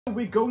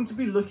We're going to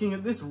be looking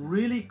at this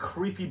really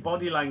creepy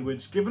body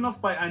language given off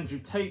by Andrew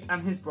Tate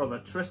and his brother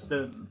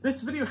Tristan.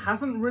 This video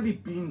hasn't really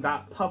been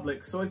that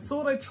public, so I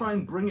thought I'd try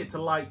and bring it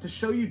to light to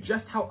show you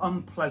just how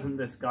unpleasant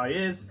this guy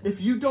is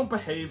if you don't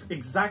behave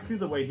exactly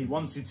the way he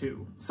wants you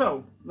to.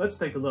 So, let's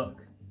take a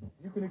look.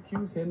 You can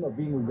accuse him of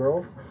being with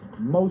girls.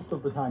 Most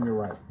of the time you're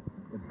right.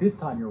 But this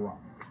time you're wrong.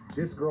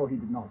 This girl he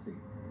did not see.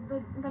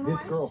 But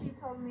why she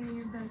told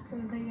me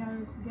that they are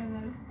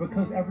together?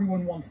 Because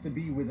everyone wants to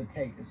be with a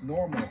Tate. It's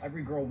normal.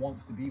 Every girl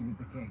wants to be with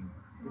the king.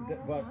 No,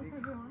 but not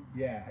everyone.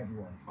 Yeah,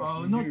 everyone.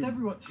 Oh, not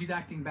everyone. She's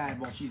acting bad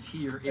while she's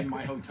here in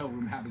my hotel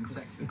room having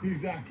sex.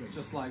 Exactly.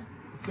 Just like,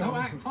 So, no,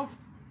 act tough.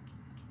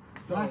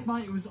 So, Last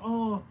night it was,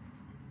 oh,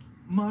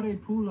 Mare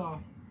Pula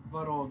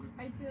Varog.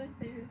 I didn't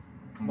say this.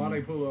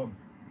 Mare Pulo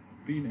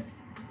Bine.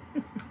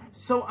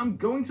 So I'm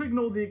going to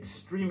ignore the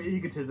extreme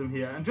egotism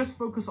here and just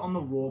focus on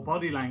the raw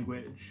body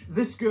language.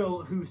 This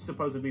girl, who's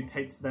supposedly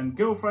Tate's then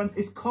girlfriend,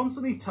 is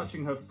constantly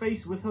touching her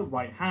face with her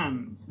right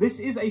hand. This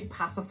is a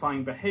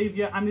pacifying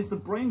behavior and is the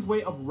brain's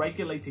way of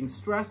regulating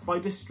stress by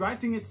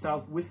distracting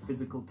itself with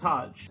physical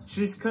touch.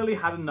 She's clearly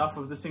had enough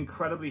of this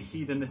incredibly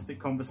hedonistic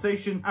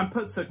conversation and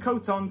puts her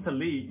coat on to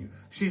leave.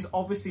 She's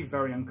obviously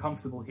very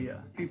uncomfortable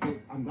here. People,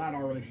 I'm glad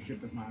our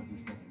relationship does not have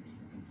these problems.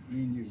 Because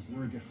me and you,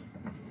 we're different.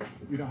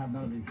 We don't have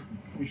none of these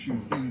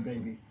issues, do we,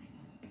 baby?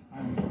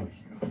 I'm with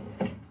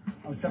you.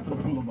 Oh, except for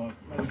the hula boat.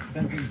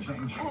 Then things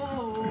change.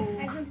 Oh.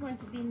 I don't want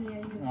to be near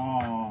you.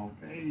 Oh,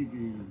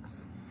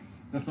 babies.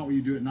 That's not what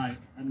you do at night.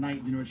 At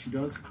night, you know what she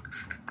does?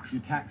 She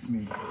attacks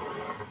me.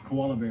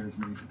 Koala bears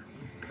me.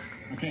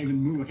 I can't even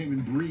move. I can't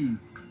even breathe.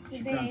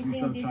 Today I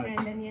think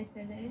different than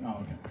yesterday.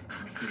 Oh,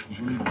 okay.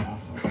 Believe me,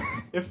 asshole.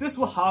 If this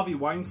were Harvey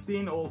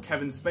Weinstein or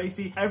Kevin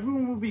Spacey,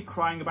 everyone would be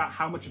crying about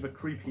how much of a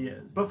creep he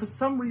is. But for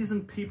some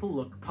reason, people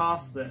look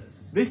past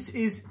this. This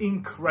is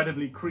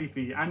incredibly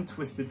creepy and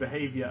twisted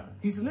behavior.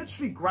 He's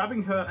literally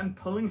grabbing her and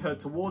pulling her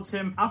towards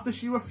him after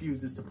she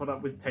refuses to put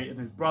up with Tate and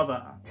his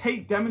brother.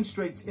 Tate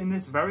demonstrates in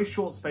this very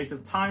short space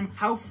of time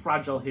how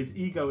fragile his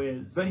ego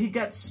is, that he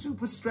gets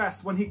super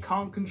stressed when he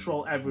can't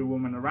control every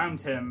woman around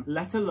him,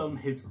 let alone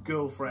his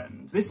girlfriend.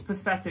 This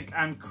pathetic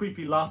and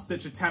creepy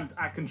last-ditch attempt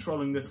at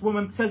controlling this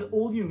woman says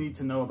all you need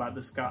to know about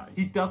this guy.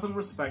 He doesn't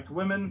respect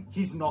women,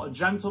 he's not a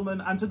gentleman,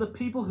 and to the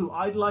people who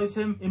idolize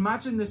him,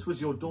 imagine this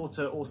was your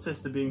daughter or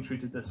sister being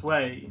treated this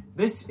way.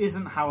 This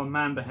isn't how a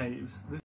man behaves.